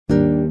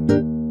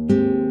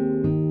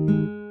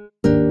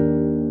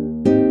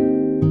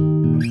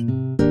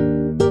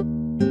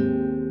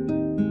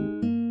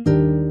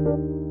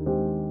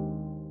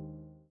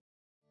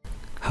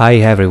Hi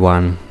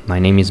everyone, my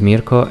name is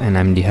Mirko and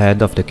I'm the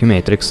head of the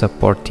QueueMetrics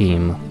support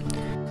team.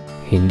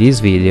 In this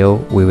video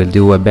we will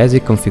do a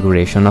basic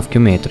configuration of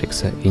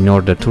QueueMetrics in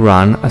order to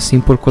run a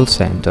simple call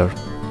center.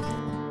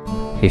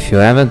 If you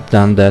haven't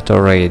done that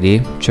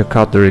already, check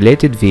out the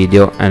related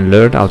video and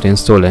learn how to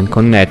install and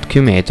connect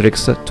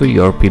QueueMetrics to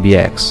your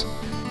PBX.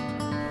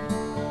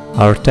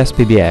 Our test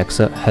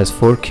PBX has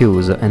 4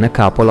 queues and a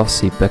couple of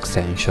SIP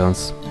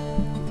extensions.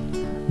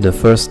 The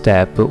first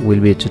step will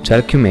be to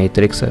tell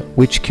QueueMetrics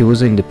which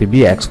queues in the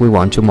PBX we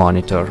want to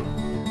monitor.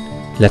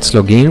 Let's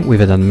log in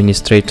with an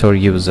administrator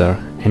user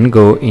and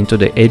go into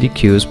the Edit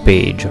Queues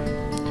page.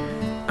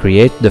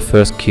 Create the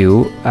first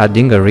queue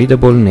adding a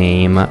readable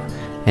name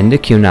and the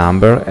queue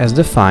number as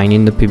defined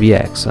in the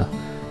PBX.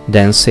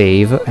 Then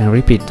save and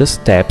repeat the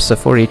steps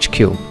for each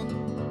queue.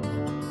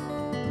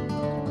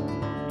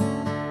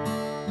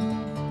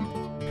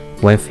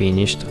 When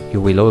finished,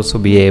 you will also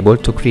be able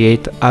to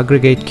create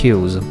aggregate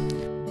queues.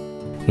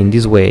 In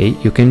this way,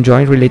 you can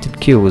join related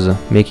queues,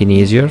 making it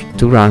easier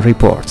to run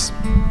reports.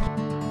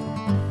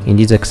 In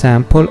this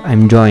example,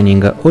 I'm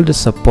joining all the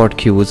support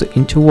queues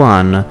into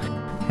one,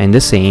 and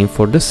the same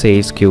for the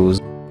sales queues.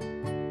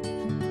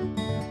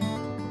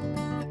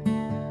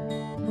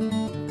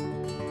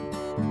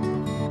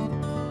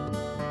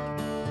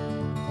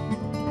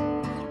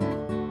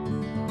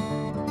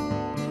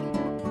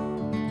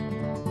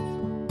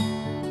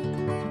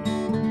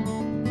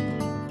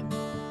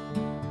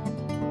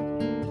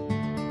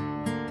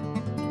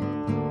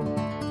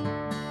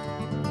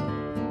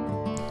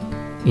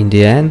 In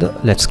the end,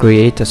 let's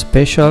create a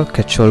special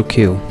catch-all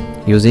queue,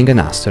 using an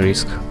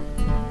asterisk.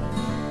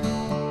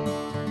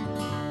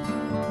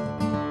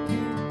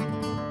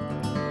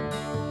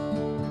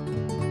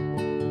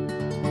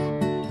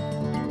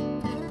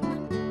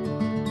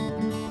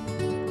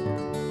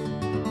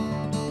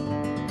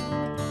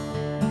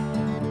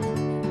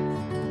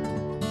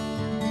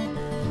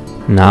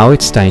 Now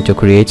it's time to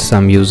create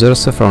some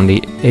users from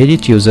the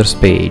Edit Users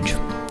page.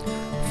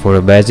 For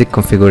a basic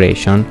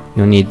configuration,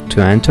 you need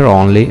to enter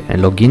only a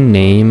login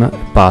name,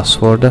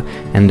 password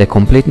and the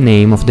complete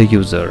name of the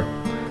user.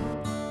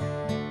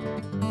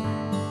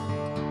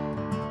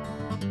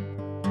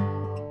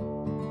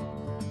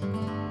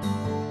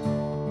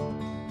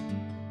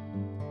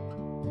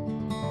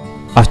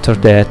 After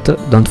that,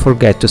 don't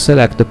forget to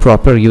select the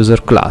proper user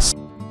class.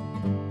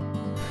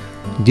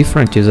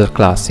 Different user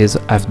classes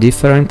have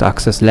different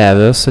access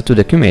levels to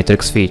the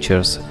QueueMetrics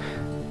features.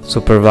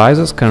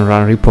 Supervisors can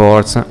run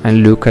reports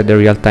and look at the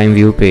real-time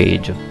view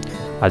page.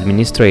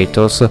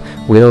 Administrators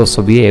will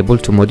also be able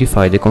to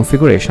modify the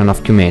configuration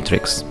of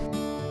QueueMetrics.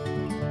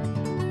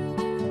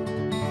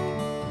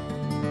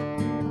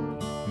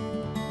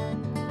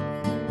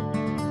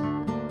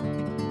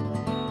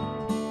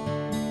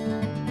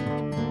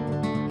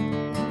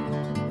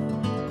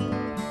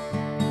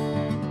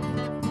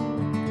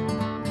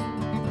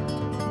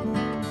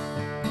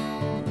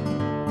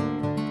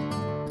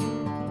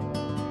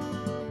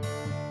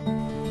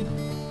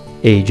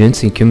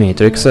 Agents in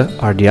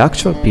QueueMetrics are the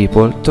actual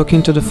people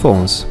talking to the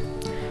phones.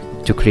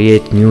 To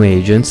create new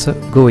agents,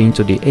 go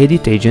into the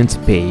Edit Agents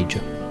page.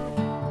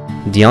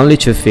 The only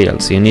 2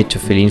 fields you need to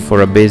fill in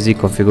for a basic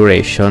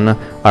configuration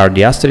are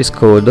the asterisk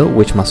code,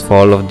 which must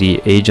follow the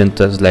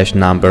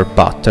agent/number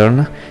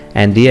pattern,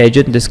 and the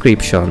agent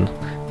description,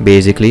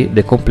 basically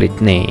the complete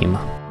name.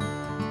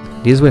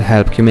 This will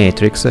help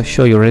QueueMetrics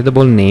show you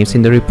readable names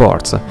in the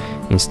reports,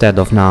 instead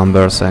of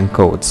numbers and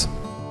codes.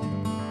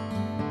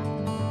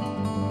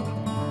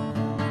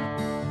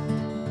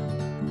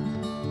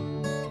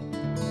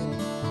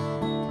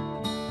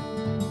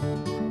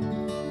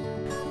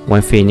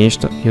 When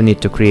finished, you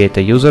need to create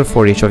a user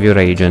for each of your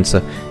agents,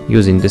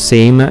 using the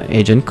same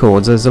agent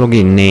codes as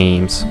login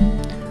names.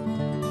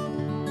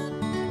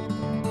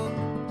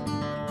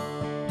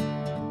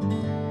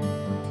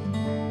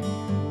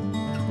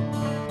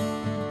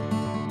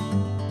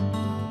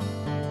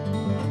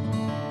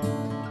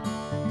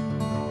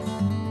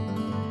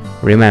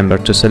 Remember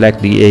to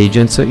select the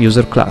agent's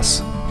user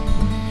class.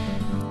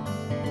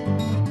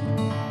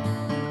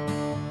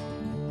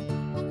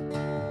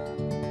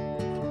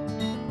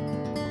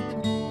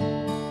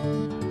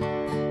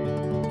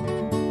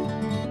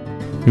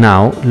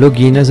 Now log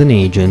in as an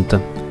agent.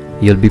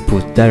 You'll be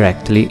put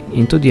directly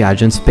into the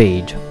agents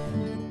page.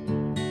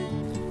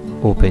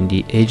 Open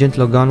the Agent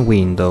Logon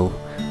window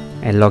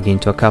and log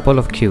into a couple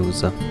of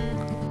queues.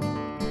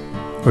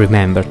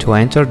 Remember to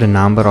enter the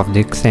number of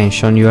the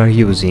extension you are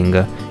using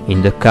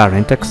in the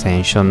current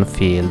extension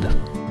field.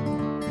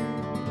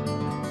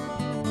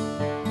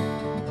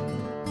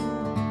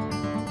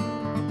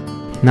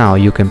 Now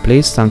you can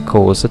place some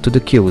calls to the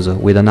queues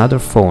with another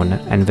phone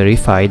and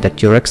verify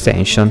that your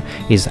extension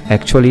is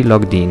actually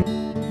logged in.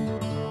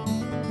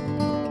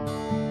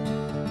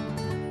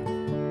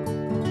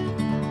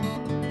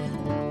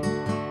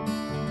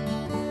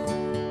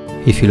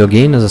 If you log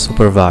in as a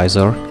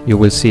supervisor, you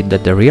will see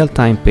that the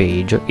real-time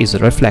page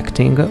is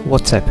reflecting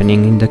what's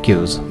happening in the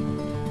queues.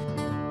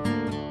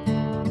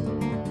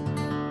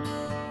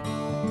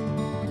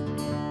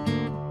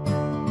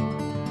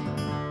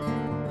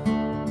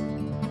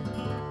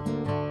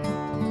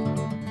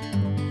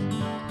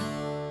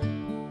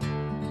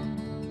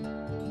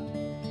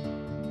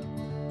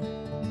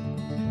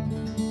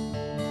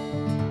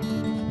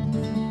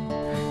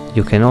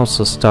 You can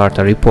also start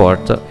a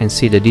report and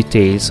see the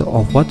details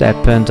of what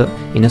happened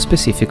in a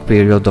specific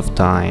period of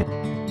time.